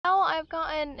I've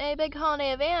gotten a big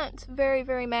holiday of ants very,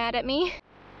 very mad at me.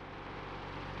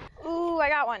 Ooh, I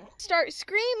got one. Start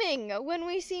screaming when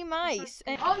we see mice.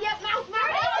 And oh, yep, mouse.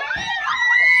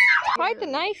 quite the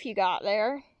knife you got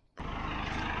there.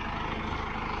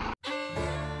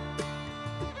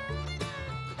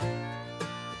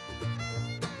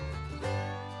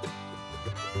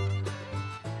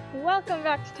 Welcome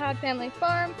back to Todd Family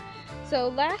Farm. So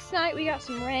last night we got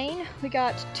some rain. We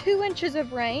got 2 inches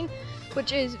of rain,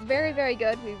 which is very, very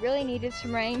good. We really needed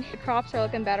some rain. The crops are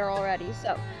looking better already,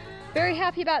 so very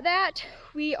happy about that.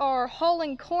 We are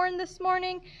hauling corn this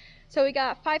morning. So we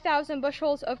got 5,000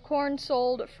 bushels of corn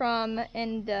sold from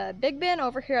in the big bin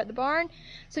over here at the barn.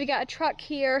 So we got a truck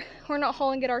here. We're not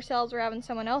hauling it ourselves, we're having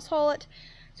someone else haul it.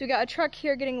 So we got a truck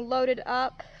here getting loaded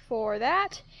up for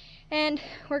that. And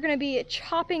we're gonna be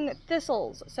chopping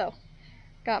thistles. So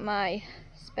got my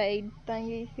spade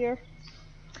thingy here.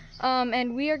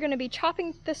 And we are gonna be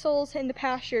chopping thistles in the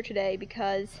pasture today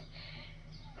because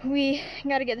we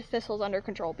gotta get the thistles under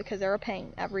control because they're a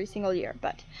pain every single year.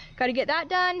 But gotta get that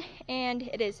done, and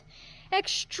it is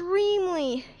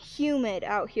extremely humid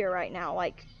out here right now,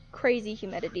 like crazy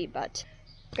humidity, but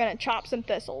we're gonna chop some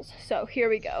thistles. So here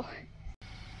we go.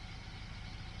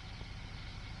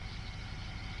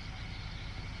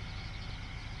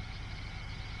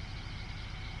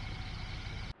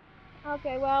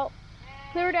 Okay, well,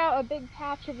 cleared out a big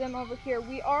patch of them over here.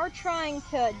 We are trying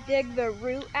to dig the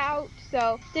root out,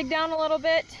 so dig down a little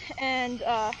bit and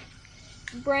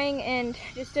bring and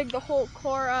just dig the whole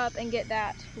core up and get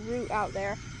that root out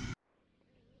there.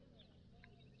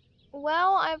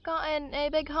 Well, I've gotten a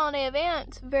big holiday of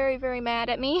ants very, very mad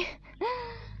at me.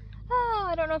 Oh,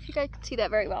 I don't know if you guys can see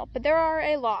that very well, but there are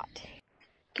a lot.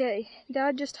 Okay,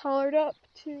 Dad just hollered up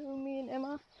to me and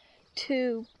Emma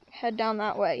to head down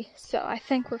that way. So I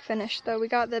think we're finished though. We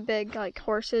got the big like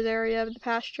horses area of the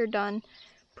pasture done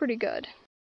pretty good.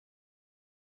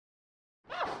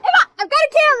 Emma, I've got a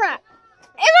camera!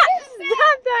 Emma,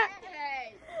 stop that!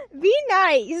 Be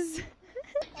nice!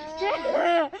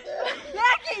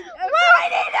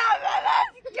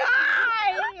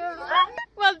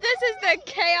 Well, this is the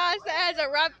chaos that has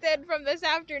erupted from this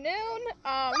afternoon.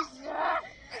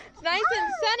 It's nice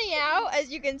and sunny out, as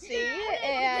you can see,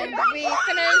 and we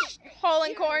finished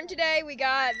hauling corn today. We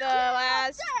got the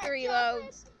last 3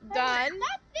 loads done,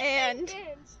 and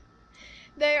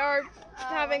they are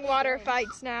having water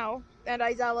fights now, and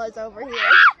Izella's over here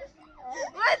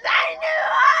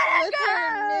with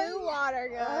her new water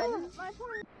gun.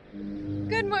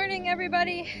 Good morning,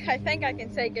 everybody. I think I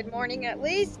can say good morning at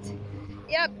least.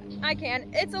 Yep, I can.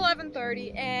 It's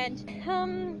 11:30,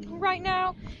 and right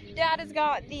now Dad has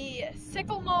got the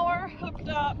sickle mower hooked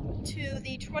up to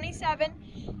the 27,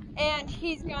 and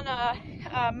he's gonna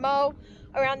mow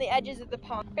around the edges of the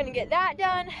pond. We're gonna get that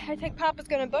done. I think Papa's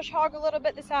gonna bush hog a little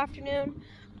bit this afternoon,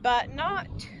 but not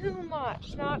too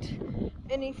much, not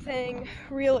anything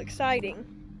real exciting.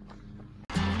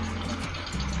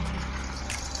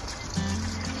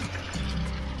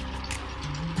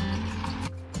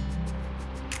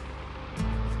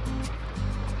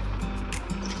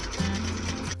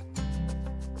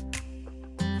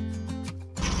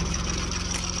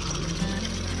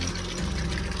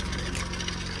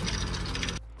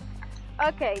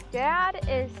 Okay, Dad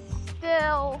is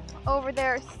still over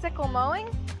there sickle mowing,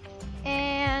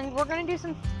 and we're gonna do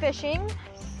some fishing.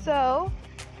 So,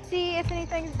 see if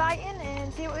anything's biting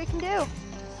and see what we can do.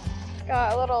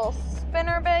 Got a little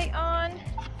spinner bait on.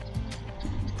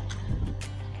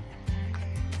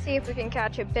 See if we can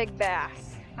catch a big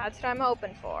bass. That's what I'm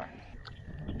hoping for.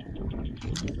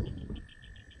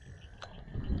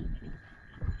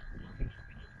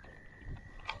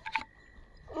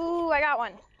 Ooh, I got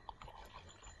one.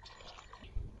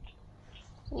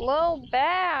 Little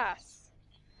bass.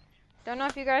 Don't know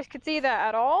if you guys could see that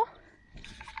at all,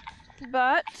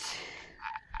 but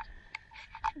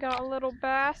got a little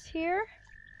bass here.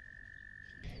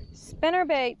 Spinner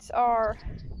baits are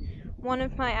one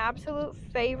of my absolute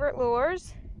favorite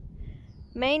lures.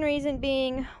 Main reason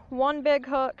being one big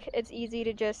hook, it's easy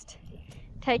to just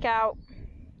take out,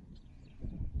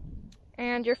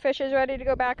 and your fish is ready to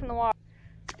go back in the water.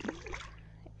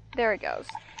 There it goes.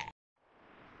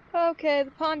 Okay,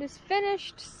 the pond is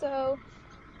finished, so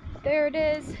there it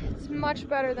is. It's much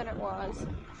better than it was.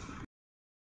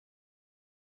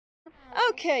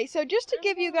 Okay, so just to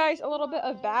give you guys a little bit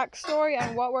of backstory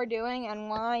on what we're doing and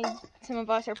why some of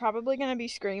us are probably going to be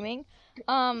screaming.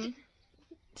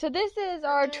 So this is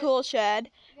our tool shed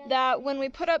that when we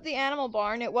put up the animal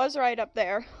barn, it was right up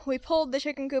there. We pulled the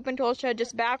chicken coop and tool shed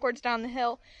just backwards down the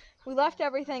hill. We left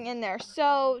everything in there.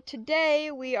 So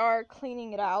today we are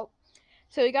cleaning it out.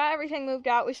 So we got everything moved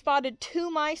out. We spotted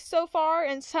 2 mice so far,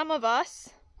 and some of us,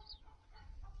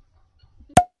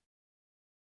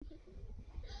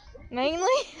 mainly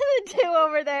the 2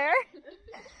 over there,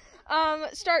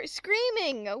 start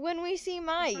screaming when we see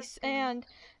mice. And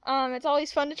it's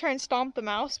always fun to try and stomp the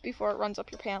mouse before it runs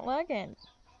up your pant leg, and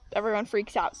everyone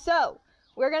freaks out. So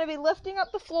we're going to be lifting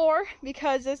up the floor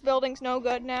because this building's no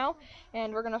good now,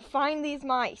 and we're going to find these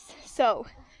mice. So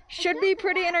should be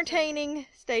pretty entertaining.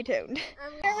 Stay tuned.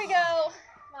 Here we go.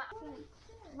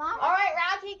 All right,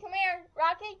 Rocky, come here.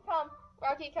 Rocky, come.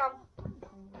 Rocky, come.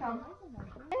 Come.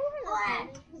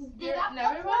 Vice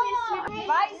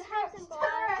grips to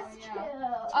the rescue.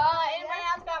 Anybody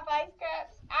else got vice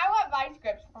grips? I want vice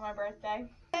grips for my birthday.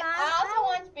 I also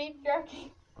want beef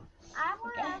jerky. I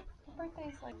want.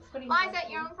 Birthday's like. Liza,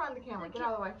 you're in front of the camera. Get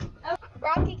out of the way. Oh.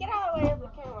 Rocky, get out of the way of the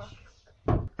camera.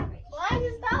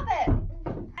 Liza, stop it.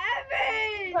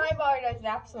 Abby! My bar does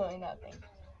absolutely nothing.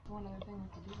 One other thing I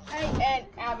could do. Hey, and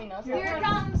Abby knows. Here it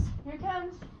comes. Here it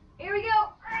comes. Here we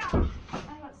go. I'm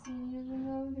not seeing you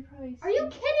though. They're probably. Are you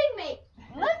kidding me?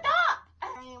 Lift up.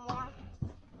 Anymore.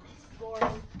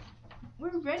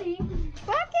 We're ready.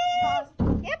 Rocky! Yeah,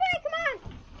 boy, come on.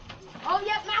 Oh,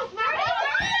 yep, mouse.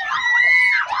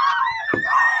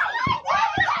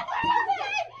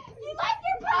 You left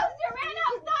your poster, ran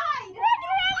outside.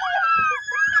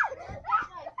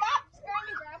 Stop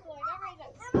screaming, grappling.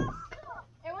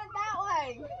 It went that way.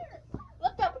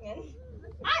 Lift up again.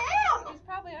 I am. It's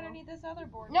probably underneath this other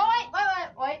board. No, wait.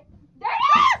 There it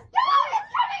is. It's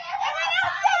coming. It went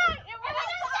outside. It went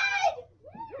outside.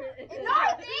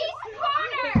 Northeast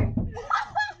corner.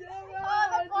 Oh,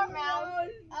 the poor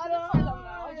mouse. Oh, the poor little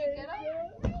mouse. Did you get him?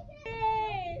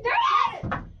 There it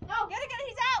is. No, get it.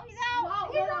 He's out. He's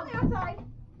on the outside.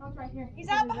 Oh, it's right here. He's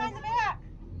out behind the back.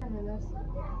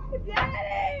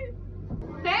 Daddy!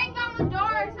 Bang on the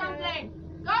door or something.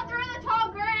 Go through the tall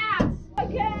grass.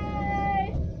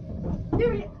 Okay.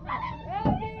 There it is.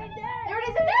 There it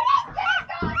is. Go.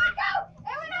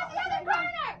 It went out the other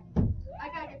corner. I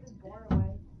gotta get this board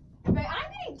away. But I'm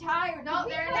getting tired. No,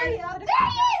 there it is. There it is.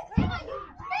 Come on, you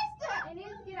missed it. It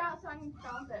needs to get out so I can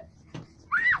stomp it.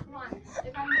 Come on.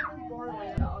 If I can get this board away,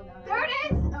 it'll go. There it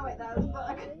is. Oh wait, that was a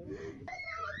bug.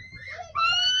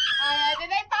 Did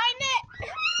they find it?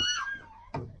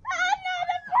 Oh no,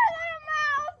 the poor little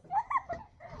mouse.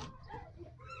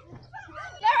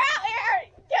 They're out here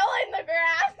killing the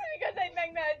grass because they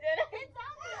think that it did it.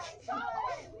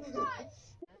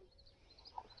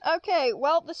 Okay,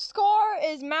 well, the score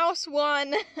is mouse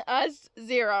 1, us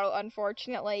 0,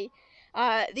 unfortunately.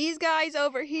 These guys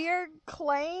over here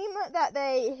claim that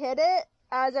they hit it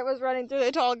as it was running through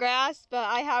the tall grass, but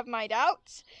I have my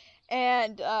doubts,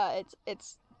 and yeah,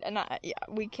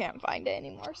 we can't find it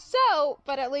anymore. So,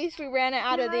 but at least we ran it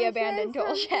out of the abandoned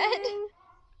tool shed.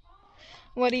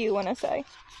 What do you want to say?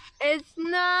 It's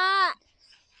not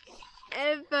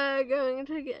ever going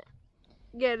to get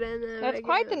in there. That's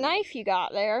quite the knife you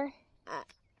got there.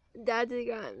 Daddy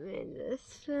got me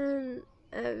this one.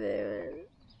 Everyone.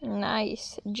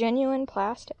 Nice. Genuine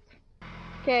plastic.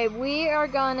 Okay, we are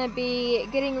gonna be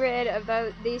getting rid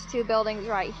of these 2 buildings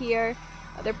right here.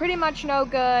 They're pretty much no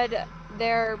good.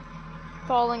 They're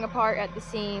falling apart at the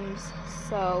seams,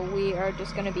 so we are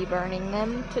just gonna be burning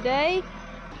them today.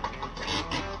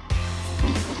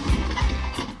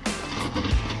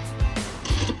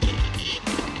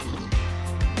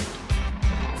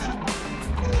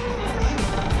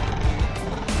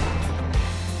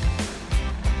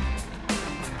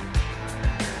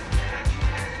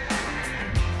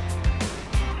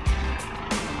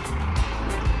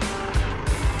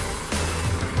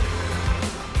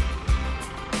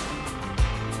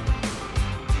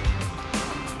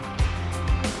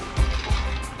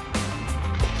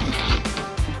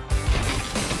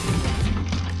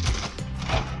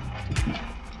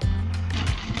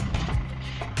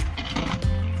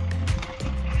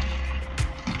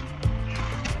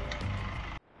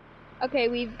 Okay,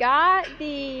 we've got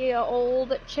the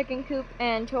old chicken coop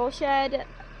and tool shed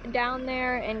down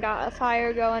there and got a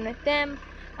fire going with them.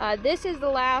 This is the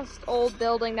last old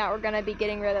building that we're going to be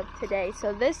getting rid of today.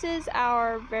 So this is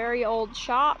our very old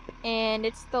shop, and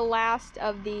it's the last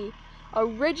of the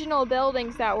original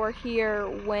buildings that were here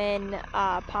when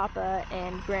Papa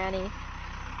and Granny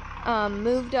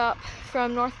moved up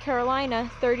from North Carolina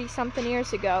 30-something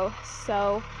years ago.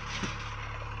 So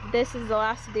this is the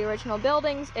last of the original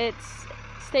buildings. It's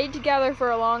stayed together for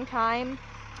a long time.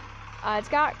 It's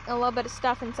got a little bit of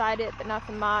stuff inside it, but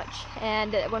nothing much.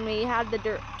 And when we had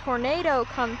the tornado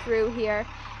come through here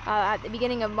at the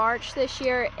beginning of March this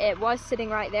year, it was sitting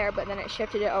right there, but then it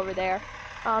shifted it over there.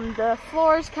 The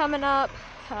floor's coming up,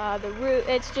 the roof,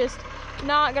 it's just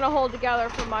not gonna hold together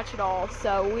for much at all.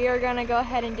 So we are gonna go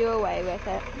ahead and do away with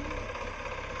it.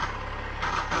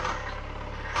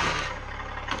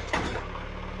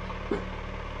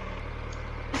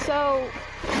 So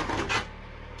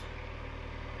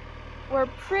we're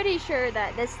pretty sure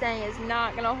that this thing is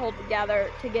not gonna hold together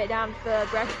to get down to the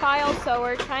brush pile, so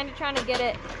we're kind of trying to get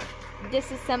it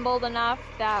disassembled enough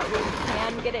that we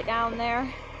can get it down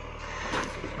there.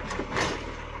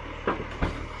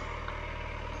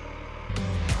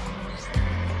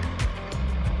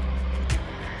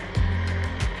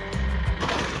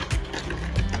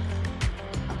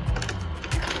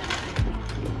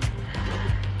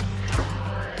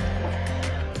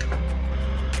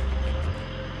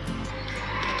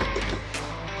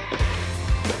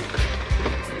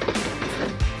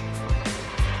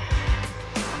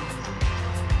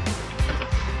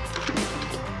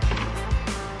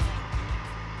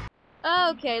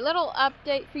 Okay, little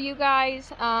update for you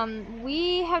guys.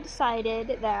 We have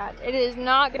decided that it is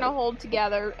not going to hold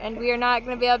together, and we are not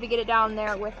going to be able to get it down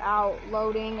there without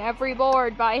loading every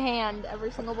board by hand,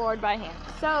 every single board by hand.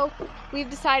 So we've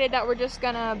decided that we're just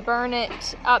going to burn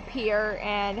it up here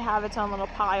and have its own little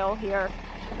pile here.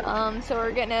 So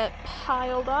we're getting it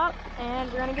piled up, and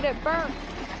we're going to get it burnt.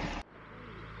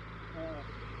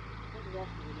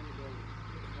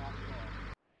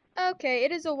 Okay,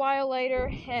 it is a while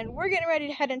later, and we're getting ready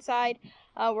to head inside.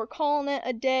 We're calling it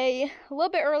a day a little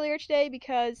bit earlier today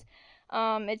because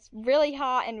it's really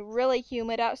hot and really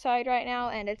humid outside right now,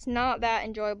 and it's not that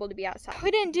enjoyable to be outside.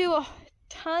 We didn't do a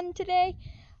ton today.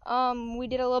 We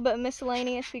did a little bit of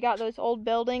miscellaneous. We got those old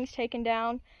buildings taken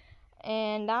down,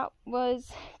 and that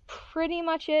was pretty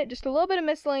much it. Just a little bit of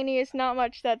miscellaneous, not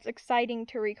much that's exciting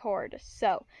to record.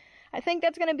 So I think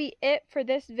that's going to be it for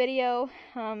this video.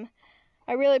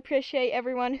 I really appreciate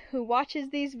everyone who watches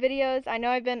these videos. I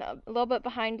know I've been a little bit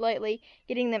behind lately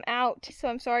getting them out, so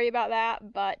I'm sorry about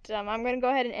that, but I'm going to go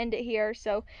ahead and end it here.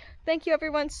 So thank you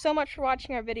everyone so much for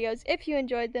watching our videos. If you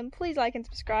enjoyed them, please like and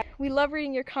subscribe. We love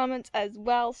reading your comments as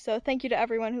well, so thank you to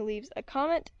everyone who leaves a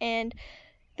comment, and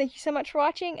thank you so much for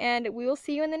watching, and we will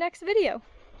see you in the next video.